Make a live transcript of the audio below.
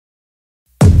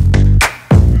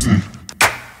It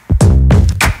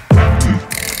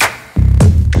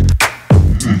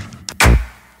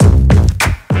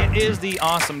is the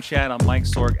awesome chat. I'm Mike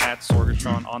Sorg at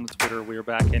Sorgatron on the Twitter. We are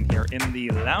back in here in the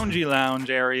loungy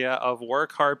lounge area of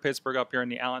Work Hard Pittsburgh up here in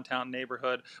the Allentown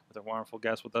neighborhood with a wonderful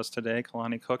guest with us today.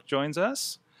 Kelauni Cook joins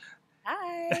us.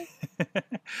 Hi.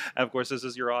 Of course, this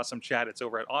is your awesome chat. It's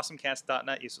over at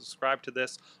awesomecast.net. You subscribe to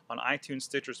this on iTunes,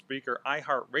 Stitcher, Spreaker,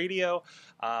 iHeartRadio,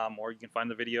 or you can find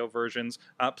the video versions.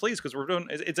 Please, because we're doing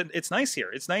it's nice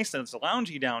here. It's nice and it's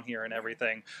loungy down here and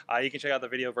everything. You can check out the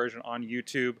video version on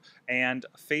YouTube and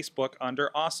Facebook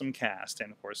under AwesomeCast,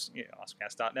 and of course,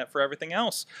 awesomecast.net for everything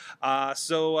else.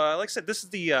 So, like I said, this is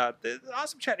the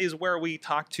awesome chat is where we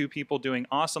talk to people doing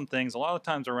awesome things. A lot of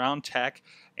times around tech.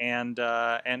 And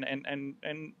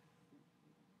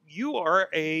you are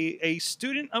a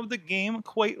student of the game,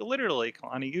 quite literally,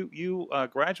 Kelauni. You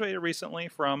graduated recently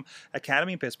from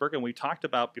Academy Pittsburgh, and we talked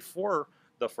about before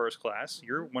the first class.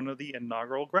 You're one of the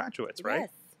inaugural graduates, right?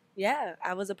 Yes. Yeah,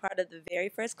 I was a part of the very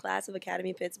first class of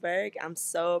Academy Pittsburgh. I'm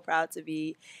so proud to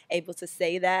be able to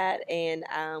say that, and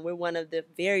we're one of the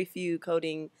very few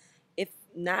coding, if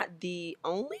not the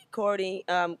only coding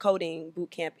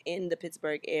boot camp in the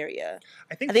Pittsburgh area.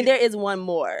 I think there is one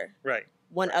more. Right.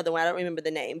 One other one. I don't remember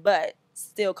the name, but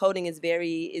still coding is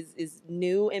is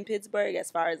new in Pittsburgh as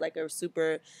far as like a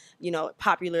super,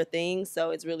 popular thing.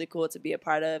 So it's really cool to be a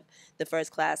part of the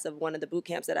first class of one of the boot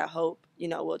camps that I hope,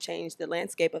 will change the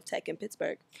landscape of tech in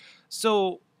Pittsburgh.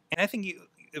 So, and I think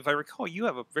if I recall, you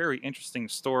have a very interesting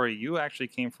story. You actually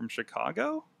came from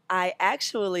Chicago? I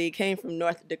actually came from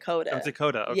North Dakota. Oh,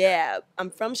 Dakota, okay. Yeah, I'm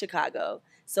from Chicago.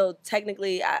 So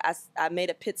technically, I made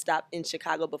a pit stop in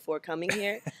Chicago before coming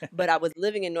here, but I was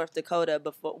living in North Dakota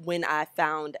when I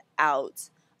found out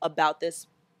about this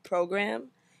program.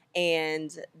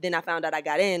 And then I found out I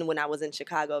got in when I was in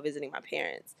Chicago visiting my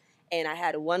parents. And I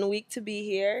had 1 week to be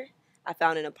here. I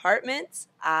found an apartment.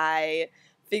 I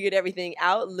figured everything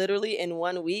out literally in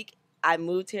 1 week. I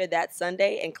moved here that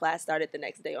Sunday, and class started the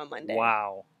next day on Monday.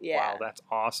 Wow. Yeah. Wow, that's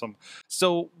awesome.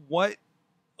 So what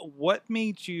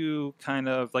made you kind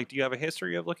of, like, do you have a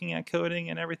history of looking at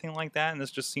coding and everything like that, and this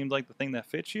just seemed like the thing that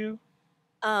fits you?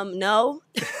 No.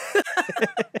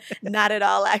 Not at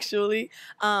all, actually.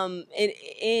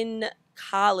 In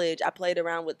college, I played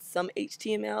around with some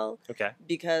HTML. Okay.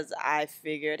 Because I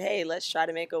figured, hey, let's try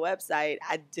to make a website.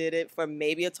 I did it for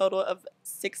maybe a total of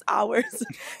 6 hours.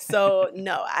 So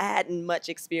no, I hadn't much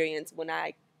experience when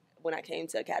I came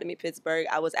to Academy Pittsburgh.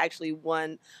 I was actually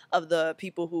one of the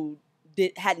people who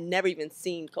had never even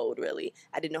seen code, really.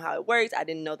 I didn't know how it worked. I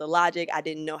didn't know the logic. I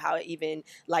didn't know how it even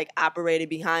operated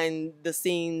behind the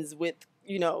scenes with,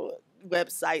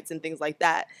 websites and things like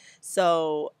that.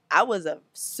 So I was a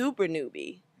super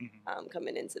newbie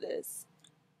coming into this.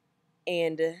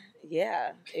 And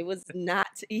yeah, it was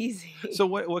not easy. So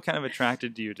what kind of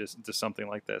attracted you to something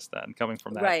like this then, coming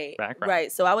from that background?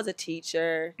 Right. So I was a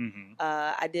teacher. Mm-hmm.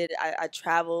 I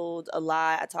traveled a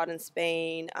lot. I taught in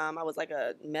Spain. I was like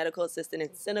a medical assistant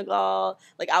in Senegal.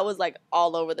 I was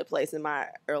all over the place in my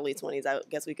early 20s, I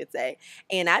guess we could say.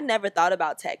 And I never thought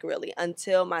about tech really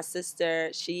until my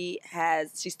sister, she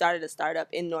started a startup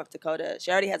in North Dakota. She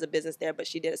already has a business there, but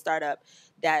she did a startup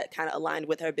that kind of aligned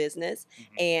with her business.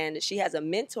 Mm-hmm. And she has a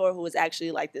mentor who is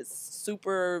actually this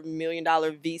super $1 million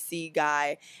VC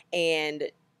guy. And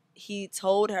he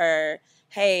told her,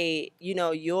 hey,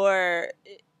 if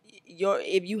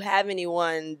you have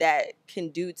anyone that can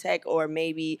do tech or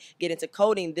maybe get into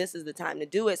coding, this is the time to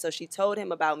do it. So she told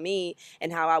him about me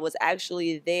and how I was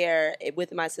actually there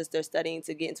with my sister studying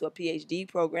to get into a PhD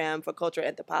program for cultural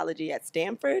anthropology at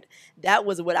Stanford. That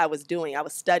was what I was doing. I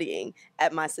was studying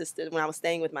at my sister when I was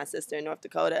staying with my sister in North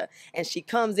Dakota. And she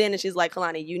comes in and she's like,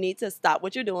 Kelauni, you need to stop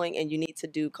what you're doing and you need to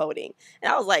do coding.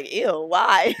 And I was like, ew,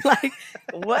 why?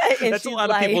 What? And that's a lot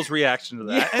of people's reaction to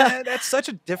that. Yeah. And that's such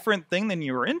a different thing than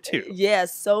you were into. Yeah,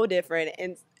 so different.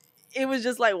 And it was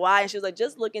just why? And she was like,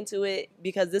 just look into it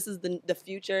because this is the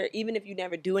future. Even if you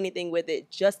never do anything with it,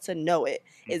 just to know it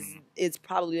is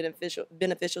probably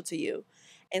beneficial to you.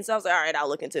 And so I was like, all right, I'll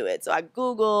look into it. So I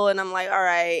Google and I'm like, all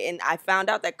right. And I found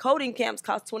out that coding camps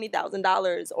cost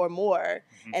 $20,000 or more.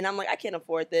 Mm-hmm. And I'm like, I can't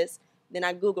afford this. Then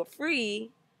I Google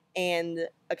free and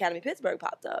Academy Pittsburgh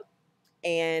popped up.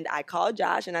 And I called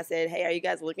Josh and I said, hey, are you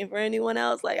guys looking for anyone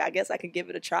else? I guess I could give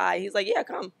it a try. He's like, yeah,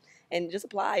 come. And just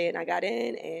apply, and I got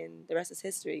in, and the rest is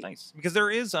history. Nice, because there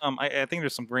is, I think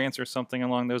there's some grants or something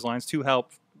along those lines to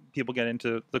help people get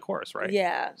into the course, right?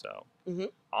 Yeah. So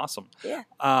awesome. Yeah.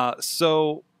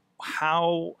 So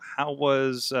how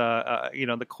was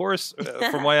the course?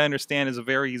 From what I understand, is a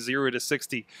very 0 to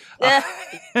 60.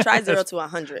 Try 0 to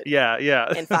 100.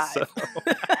 Yeah. In 5. So,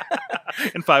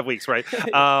 in 5 weeks, right?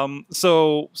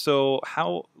 So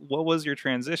what was your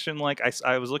transition like?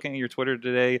 I was looking at your Twitter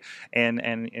today,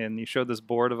 and you showed this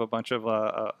board of a bunch of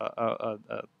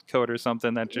code or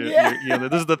something that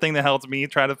this is the thing that helped me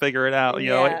try to figure it out.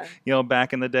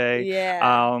 Back in the day.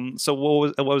 Yeah. So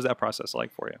what was that process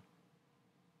like for you?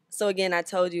 So again, I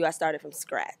told you I started from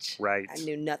scratch. Right. I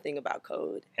knew nothing about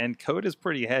code. And code is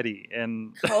pretty heady.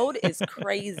 And code is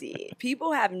crazy.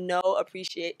 People have no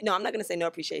appreciation. No, I'm not going to say no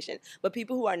appreciation, but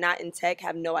people who are not in tech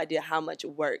have no idea how much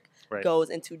work goes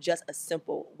into just a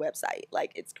simple website.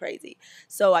 Like, it's crazy.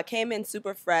 So I came in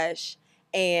super fresh,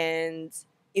 and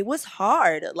it was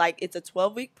hard. Like, it's a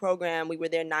 12-week program. We were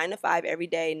there 9 to 5 every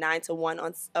day, 9 to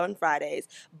 1 on Fridays.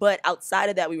 But outside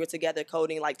of that, we were together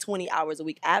coding like 20 hours a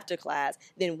week after class.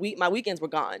 Then my weekends were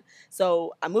gone.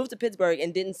 So I moved to Pittsburgh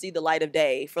and didn't see the light of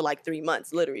day for like 3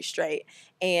 months, literally straight.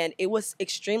 And it was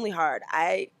extremely hard.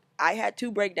 I had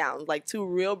 2 breakdowns, like 2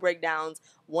 real breakdowns.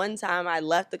 One time I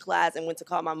left the class and went to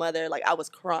call my mother. Like, I was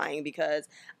crying because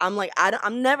I'm like,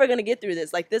 I'm never going to get through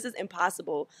this. Like, this is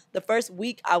impossible. The first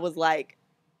week I was like,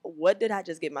 what did I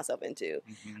just get myself into?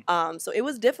 Mm-hmm. So it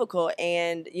was difficult,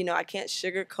 and I can't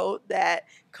sugarcoat that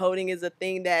coding is a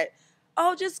thing that,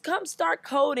 just come start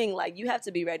coding. Like, you have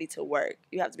to be ready to work.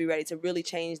 You have to be ready to really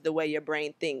change the way your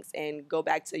brain thinks and go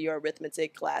back to your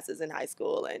arithmetic classes in high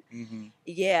school. And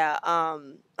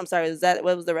I'm sorry,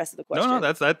 what was the rest of the question? No,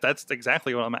 that's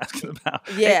exactly what I'm asking about.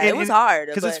 Yeah, it was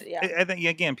hard. But I think,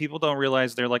 again, people don't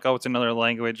realize they're like, oh, it's another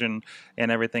language and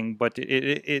everything, but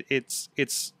it's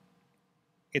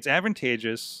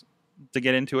advantageous to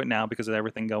get into it now because of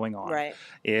everything going on. Right.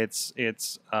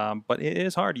 But it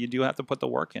is hard. You do have to put the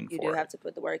work in. You do have to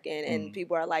put the work in, and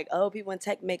people are like, "Oh, people in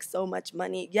tech make so much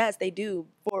money." Yes, they do,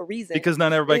 for a reason. Because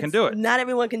not everybody can do it. Not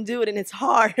everyone can do it, and it's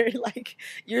hard. Like,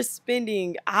 you're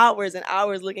spending hours and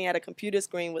hours looking at a computer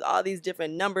screen with all these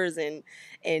different numbers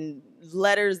and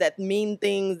letters that mean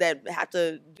things, that have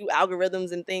to do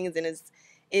algorithms and things, and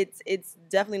it's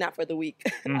definitely not for the weak.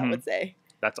 I would say.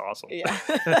 That's awesome. Yeah.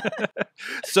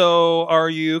 So, are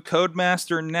you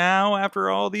Codemaster now after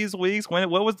all these weeks? What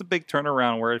was the big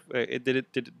turnaround where did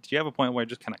you have a point where it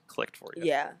just kind of clicked for you?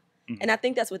 Yeah. Mm-hmm. And I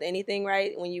think that's with anything,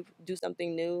 right? When you do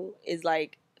something new, is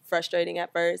like frustrating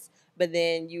at first, but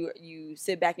then you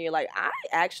sit back and you're like, I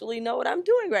actually know what I'm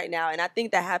doing right now. And I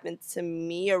think that happened to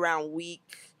me around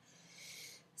week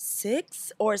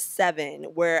 6 or 7,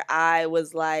 where I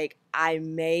was like, I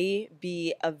may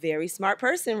be a very smart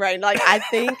person right now. Like, I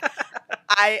think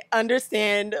I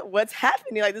understand what's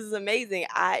happening. Like, this is amazing.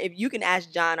 If you can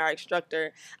ask John, our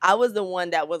instructor, I was the one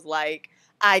that was like,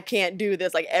 I can't do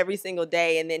this, like, every single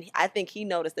day. And then I think he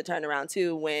noticed the turnaround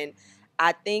too, when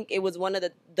I think it was one of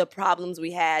the problems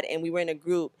we had, and we were in a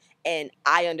group, and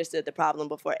I understood the problem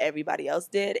before everybody else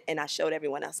did, and I showed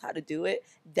everyone else how to do it.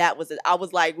 That was it. I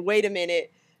was like, wait a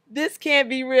minute. This can't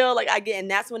be real. Like,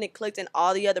 and that's when it clicked, and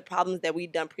all the other problems that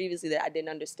we'd done previously that I didn't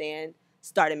understand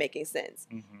started making sense.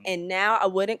 Mm-hmm. And now I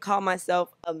wouldn't call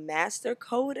myself a master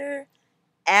coder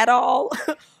at all,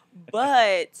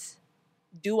 but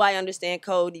do I understand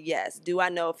code? Yes. Do I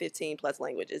know 15 plus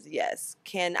languages? Yes.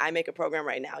 Can I make a program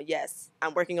right now? Yes.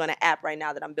 I'm working on an app right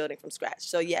now that I'm building from scratch.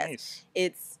 So yes,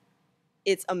 nice.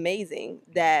 It's amazing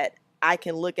that I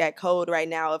can look at code right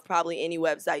now of probably any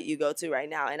website you go to right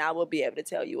now, and I will be able to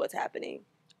tell you what's happening.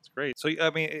 That's great. So,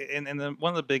 I mean, and then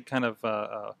one of the big kind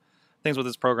of things with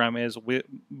this program is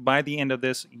by the end of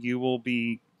this, you will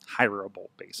be hireable,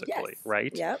 basically,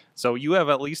 right? Yep. So you have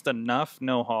at least enough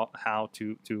know-how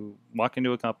to walk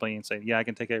into a company and say, yeah, I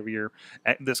can take over your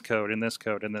this code and this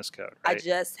code and this code. Right? I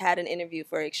just had an interview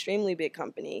for an extremely big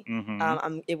company.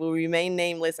 Mm-hmm. It will remain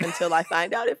nameless until I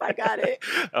find out if I got it.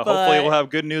 Hopefully we'll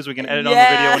have good news we can edit on the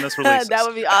video when this releases. That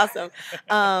would be awesome.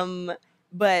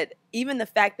 But even the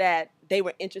fact that they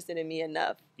were interested in me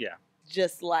enough. Yeah.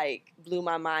 Just like blew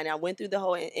my mind. I went through the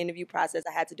whole interview process.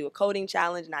 I had to do a coding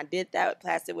challenge, and I did that,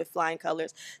 passed it with flying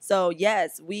colors. So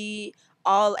yes, we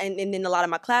all, and then a lot of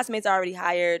my classmates are already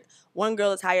hired. One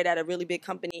girl is hired at a really big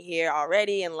company here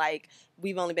already, and like,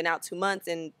 we've only been out 2 months,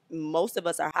 and most of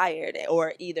us are hired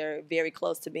or either very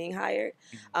close to being hired.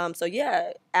 Mm-hmm. So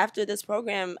yeah, after this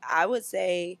program, I would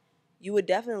say you would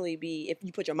definitely be, if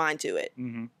you put your mind to it,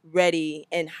 mm-hmm. ready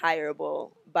and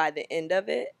hireable by the end of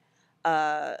it.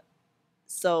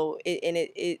 So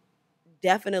it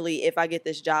definitely, if I get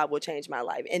this job, will change my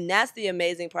life. And that's the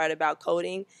amazing part about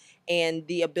coding, and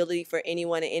the ability for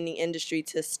anyone in any industry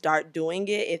to start doing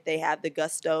it if they have the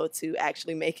gusto to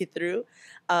actually make it through,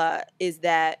 is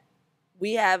that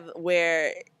we have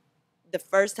where the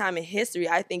first time in history,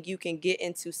 I think you can get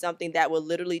into something that will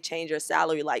literally change your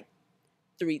salary like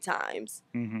 3 times.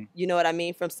 Mm-hmm. You know what I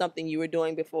mean? From something you were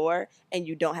doing before, and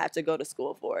you don't have to go to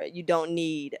school for it. You don't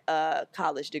need a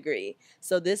college degree.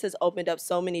 So this has opened up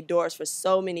so many doors for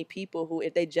so many people who,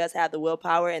 if they just have the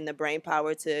willpower and the brain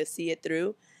power to see it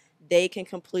through, they can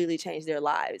completely change their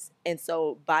lives. And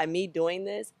so by me doing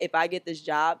this, if I get this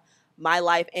job, my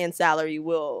life and salary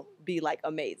will be like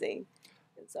amazing.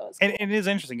 And so it's cool. And it is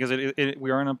interesting because we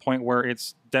are in a point where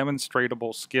it's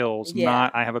demonstratable skills, Yeah.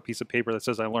 not I have a piece of paper that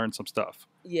says I learned some stuff.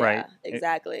 Yeah, right?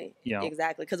 exactly. You know.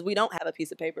 Exactly. Because we don't have a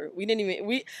piece of paper.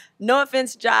 No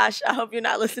offense, Josh. I hope you're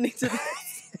not listening to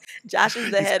this. Josh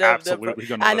is the He's head of absolutely the.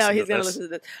 gonna I know listen he's to going to this.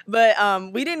 listen to this.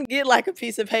 But we didn't get like a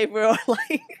piece of paper or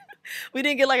like. We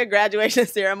didn't get like a graduation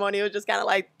ceremony. It was just kind of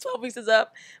like 12 weeks is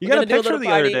up. You We're got a gonna do picture little the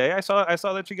other party. day. I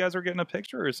saw that you guys were getting a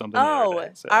picture or something. the Oh, other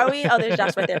day, so. are we? Oh, there's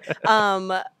Josh right there.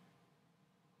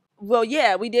 Well,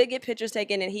 yeah, we did get pictures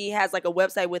taken, and he has like a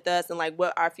website with us and like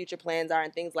what our future plans are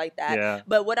and things like that. Yeah.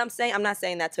 But what I'm saying, I'm not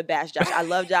saying that to bash Josh. I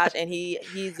love Josh, and he's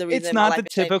the reason It's my not life the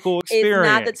has changed. typical experience. It's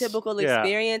not the typical Yeah.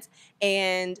 experience,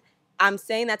 and I'm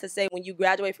saying that to say when you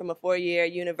graduate from a 4-year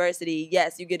university,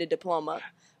 yes, you get a diploma.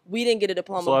 We didn't get a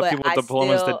diploma, There's a lot of but people with I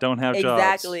diplomas still, that don't have jobs.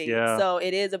 exactly. Yeah. So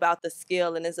it is about the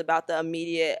skill, and it's about the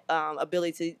immediate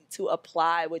ability to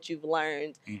apply what you've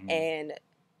learned Mhm. and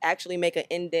actually make an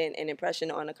indent and impression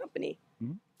on a company.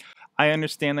 I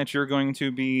understand that you're going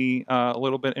to be a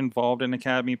little bit involved in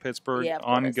Academy Pittsburgh Yeah, of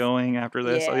course. ongoing after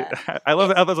this. Yeah. I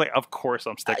love it. I was like, of course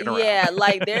I'm sticking around. Yeah,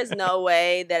 like there's no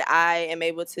way that I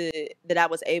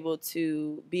was able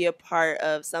to be a part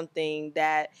of something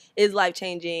that is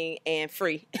life-changing and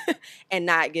free and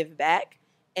not give back.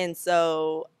 And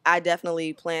so I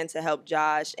definitely plan to help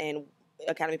Josh and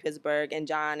Academy Pittsburgh and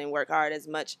John and work hard as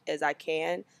much as I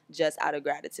can just out of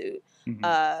gratitude.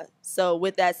 Mhm. So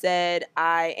with that said,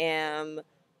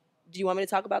 do you want me to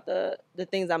talk about the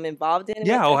things I'm involved in?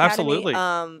 Yeah, with absolutely.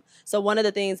 So one of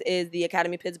the things is the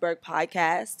Academy Pittsburgh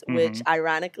Podcast, which Mhm.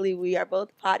 ironically we are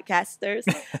both podcasters.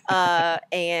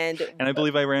 And I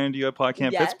believe I ran into you at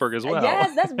Bootcamp yes, Pittsburgh as well.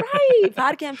 Yes, that's right.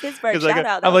 Bootcamp Pittsburgh. 'Cause, Shout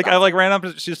out. I ran up,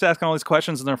 she's just asking all these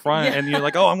questions in the front, Yeah. and you're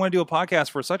like, "Oh, I'm going to do a podcast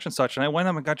for such and such," and I went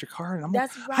up and got your card, and I'm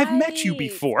That's like, "I've met you right.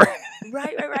 before."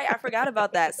 Right. I forgot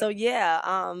about that. So yeah,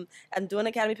 I'm doing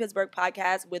Academy Pittsburgh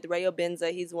podcast with Ray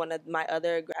Obenza. He's one of my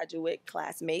other graduate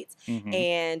classmates, Mhm.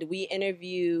 and we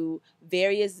interview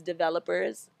various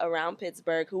developers around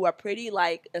Pittsburgh who are pretty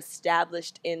like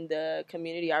established in the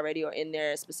community already or in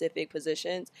their specific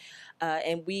positions,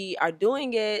 and we are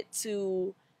doing it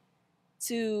to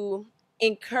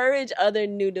encourage other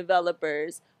new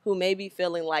developers who may be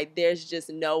feeling like there's just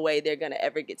no way they're going to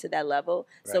ever get to that level.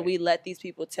 So Right. we let these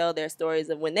people tell their stories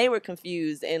of when they were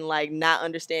confused and like not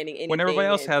understanding anything. When everybody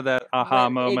else and- had that aha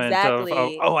moment exactly.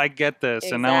 of, "Oh, I get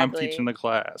this," and now I'm Exactly. teaching the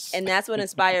class. And that's what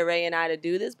inspired Ray and I to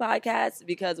do this podcast,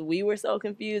 because we were so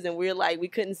confused and we're like, we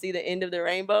couldn't see the end of the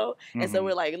rainbow. And so Mhm.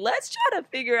 we're like, let's try to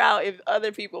figure out if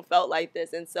other people felt like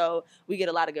this. And so we get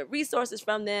a lot of good resources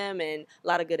from them and a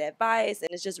lot of good advice.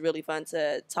 And it's just really fun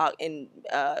to talk and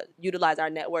utilize our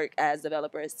network as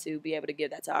developers to be able to give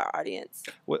that to our audience.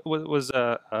 Was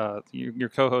your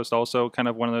co-host also kind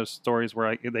of one of those stories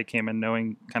where they came in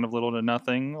knowing kind of little to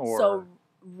nothing, or? So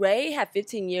Ray had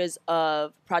 15 years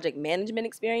of project management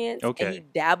experience, Okay. and he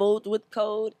dabbled with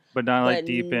code. But not like But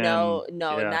deep no, in.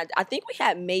 no, Yeah. not. I think we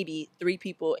had maybe 3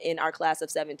 people in our class of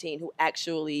 17 who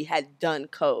actually had done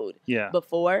code Yeah.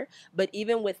 before. But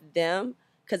even with them,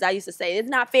 because I used to say, it's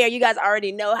not fair. You guys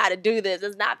already know how to do this.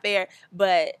 It's not fair.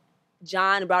 But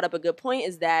John brought up a good point,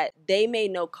 is that they may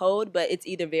know code, but it's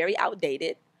either very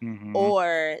outdated Mhm.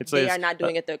 or It's they like- are not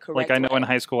doing it the correct Like I know way. in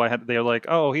high school they were like,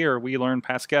 "Oh, here we learned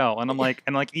Pascal," and I'm like,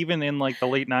 even in like the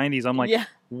late '90s, I'm like, yeah,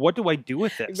 "What do I do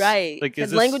with this?" right. Like, Because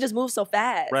is this languages move so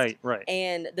fast. right?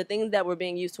 And the things that were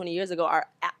being used 20 years ago are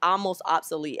almost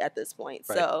obsolete at this point.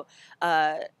 Right. So,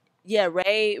 yeah,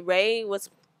 Ray was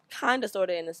kind of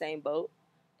sort of in the same boat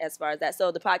as far as that.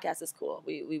 So the podcast is cool.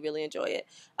 We really enjoy it.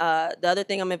 The other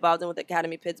thing I'm involved in with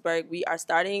Academy Pittsburgh, we are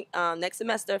starting next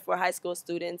semester for high school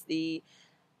students.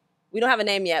 We don't have a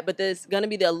name yet, but there's going to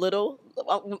be I'm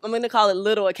going to call it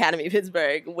Little Academy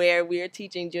Pittsburgh, where we're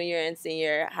teaching junior and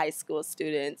senior high school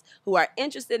students who are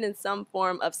interested in some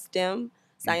form of STEM,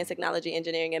 science, technology,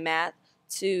 engineering, and math,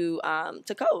 to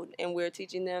code. And we're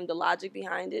teaching them the logic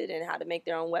behind it and how to make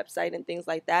their own website and things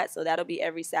like that. So that'll be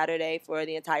every Saturday for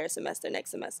the entire semester,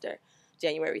 next semester,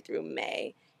 January through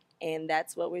May. And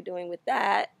that's what we're doing with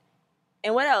that.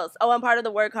 And what else? Oh, I'm part of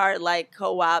the Work Hard like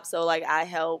co-op. So like I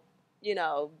help,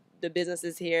 the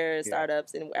businesses here,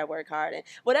 startups, and at Work Hard, and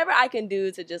whatever I can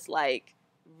do to just like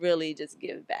really just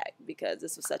give back, because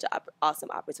this was such an awesome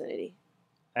opportunity.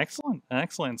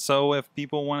 Excellent. So if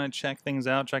people want to check things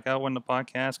out, check out when the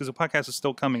podcast, because the podcast is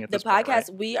still coming at this point, right?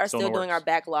 We are still doing our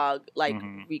backlog, like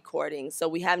recording. So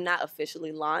we have not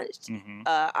officially launched.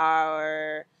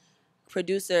 Our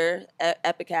producer,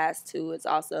 Epicast, who is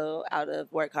also out of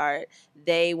Work Hard,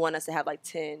 they want us to have like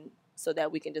 10 so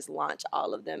that we can just launch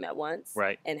all of them at once.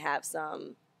 Right. And have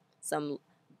some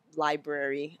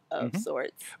library of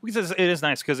sorts. Because it is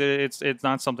nice, because it's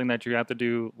not something that you have to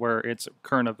do where it's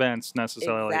current events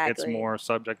necessarily. Exactly. It's more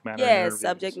subject matter. Yeah, it's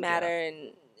subject matter,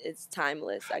 and it's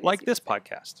timeless. I guess like this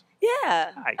podcast.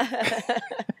 Yeah. Hi.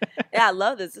 Yeah, I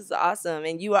love this. This is awesome.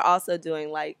 And you are also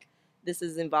doing like, this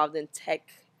is involved in tech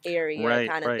area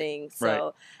kind of thing.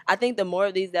 So I think the more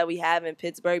of these that we have in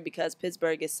Pittsburgh, because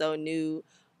Pittsburgh is so new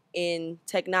in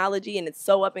technology and it's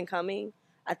so up and coming,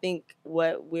 I think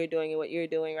what we're doing and what you're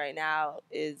doing right now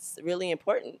is really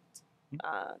important.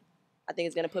 I think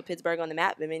it's going to put Pittsburgh on the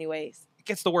map in many ways. It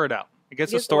gets the word out. It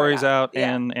gets the stories out,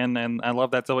 and I love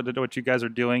that's what you guys are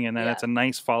doing, and then it's a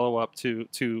nice follow up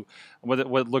to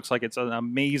what looks like it's an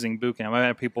amazing boot camp. I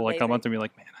have people like come up to me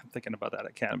like, man, I'm thinking about that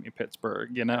Academy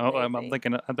Pittsburgh. You know, I'm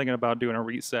thinking about doing a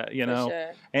reset. You know,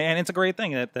 and it's a great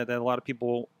thing that a lot of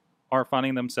people are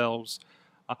finding themselves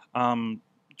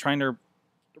trying to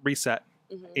reset.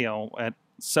 You know, at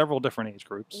several different age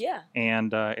groups. Yeah.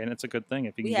 And it's a good thing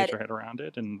if you can get your head around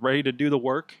it and ready to do the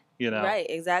work, you know. Right,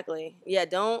 exactly. Yeah,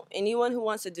 anyone who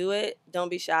wants to do it, don't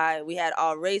be shy. We had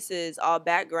all races, all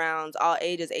backgrounds, all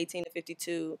ages, 18 to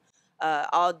 52,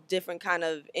 all different kind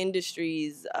of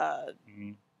industries.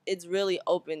 It's really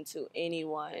open to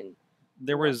anyone.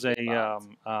 There was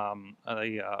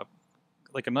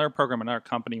like another program another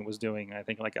company was doing, I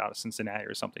think like out of Cincinnati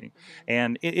or something.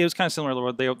 And it was kind of similar to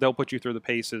what they'll put you through the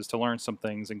paces to learn some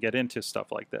things and get into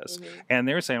stuff like this. And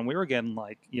they were saying we were getting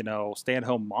like, you know,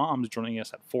 stay-at-home moms joining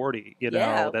us at 40, you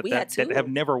know, that have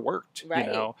never worked, you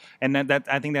know. And that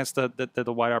I think that's the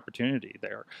wide opportunity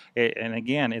there. And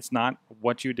again, it's not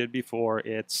what you did before,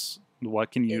 it's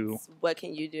what can you do now? What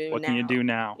can you do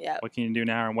now? Yeah. What can you do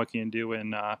now, and what can you do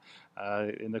in the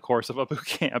course of a boot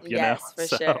camp? You know, for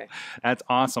sure. That's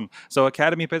awesome. So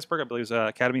Academy Pittsburgh, I believe, is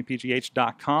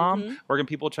academypgh.com. Where can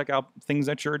people check out things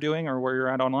that you're doing or where you're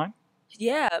at online?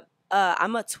 Yeah,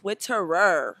 I'm a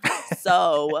Twitterer,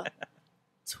 so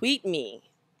tweet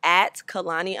me at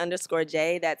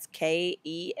Kelauni_J. That's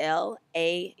KELAUN,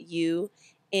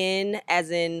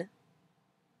 as in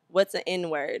what's an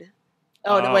N word?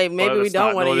 Oh, no, wait, maybe we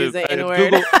don't want to use the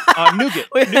N-word. Nougat.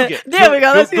 There we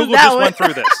go. Let's use that one. Google just went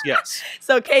through this, yes.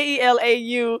 So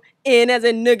KELAUN, as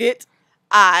in nougat,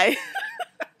 I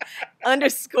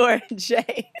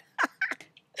 @J.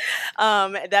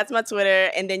 That's my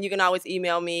Twitter. And then you can always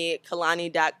email me,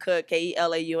 Kelauni.cook,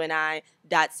 KELAUNI.COOK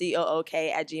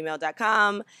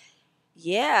 @gmail.com.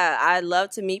 Yeah, I love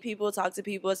to meet people, talk to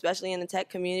people, especially in the tech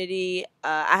community.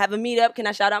 I have a meetup. Can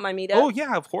I shout out my meetup? Oh,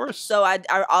 yeah, of course. So I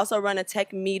also run a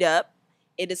tech meetup.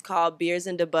 It is called Beers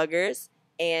and Debuggers.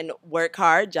 And Work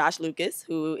Hard, Josh Lucas,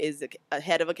 who is a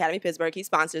head of Academy Pittsburgh, he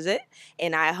sponsors it.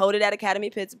 And I hold it at Academy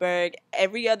Pittsburgh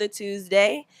every other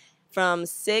Tuesday from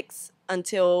 6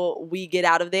 until we get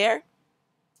out of there.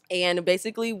 And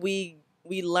basically we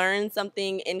learn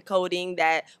something in coding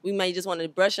that we may just want to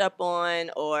brush up on,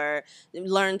 or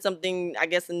learn something, I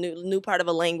guess, a new part of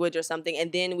a language or something.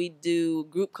 And then we do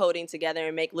group coding together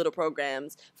and make little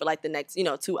programs for like the next,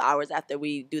 2 hours after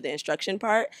we do the instruction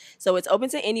part. So it's open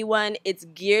to anyone. It's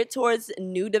geared towards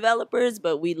new developers,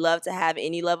 but we love to have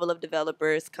any level of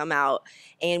developers come out.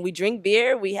 And we drink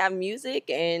beer, we have music,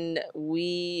 and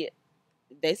we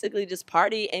basically just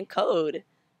party and code,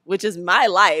 which is my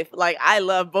life. Like, I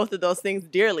love both of those things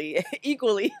dearly,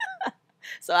 equally.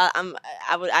 So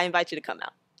I invite you to come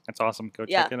out. That's awesome. Go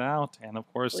check it out. And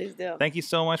of course, please do. Thank you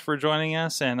so much for joining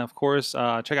us. And of course,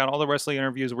 check out all the wrestling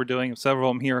interviews we're doing, several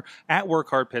of them here at Work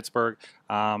Hard Pittsburgh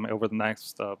over the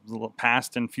next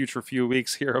past and future few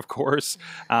weeks here, of course.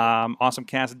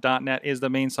 Awesomecast.net is the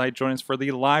main site. Join us for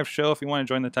the live show if you want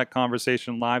to join the tech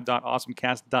conversation.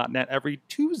 Live.awesomecast.net every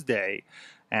Tuesday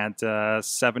at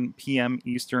 7 p.m.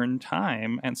 Eastern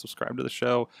time, and subscribe to the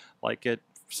show, like it,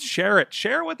 share it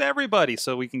with everybody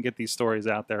so we can get these stories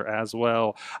out there as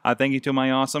well. Thank you to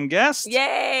my awesome guest.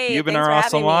 Yay! You've been our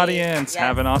awesome audience. Yes.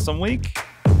 Have an awesome week.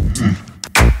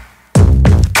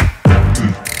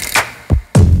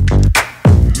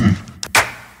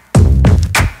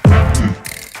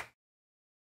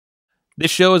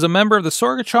 This show is a member of the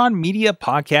Sorgatron Media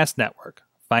Podcast Network.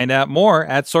 Find out more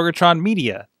at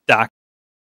sorgatronmedia.com.